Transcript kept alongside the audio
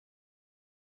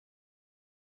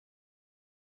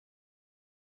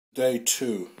Day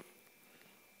 2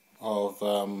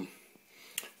 of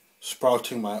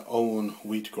sprouting my own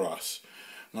wheatgrass.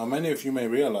 Now, many of you may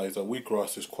realize that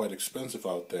wheatgrass is quite expensive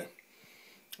out there.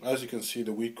 As you can see,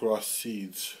 the wheatgrass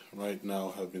seeds right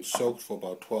now have been soaked for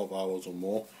about 12 hours or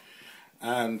more,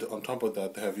 and on top of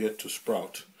that they have yet to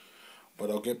sprout. But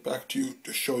I'll get back to you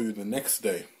to show you the next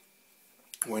day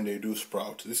when they do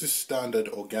sprout. This is standard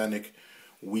organic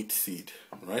wheat seed,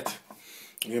 right?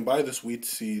 You can buy this wheat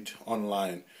seed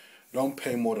online. Don't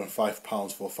pay more than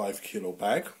 £5 for a 5 kilo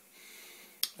bag.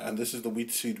 And this is the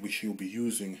wheat seed which you'll be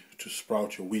using to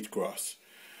sprout your wheatgrass.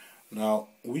 Now,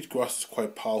 wheatgrass is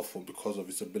quite powerful because of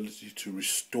its ability to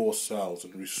restore cells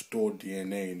and restore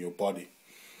DNA in your body.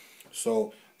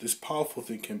 So this powerful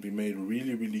thing can be made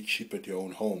really, really cheap at your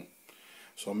own home.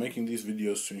 So I'm making these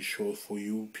videos to ensure for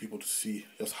you people to see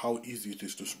just how easy it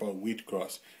is to sprout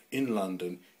wheatgrass in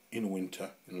London in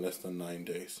winter in less than 9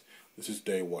 days. This is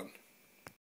day 1.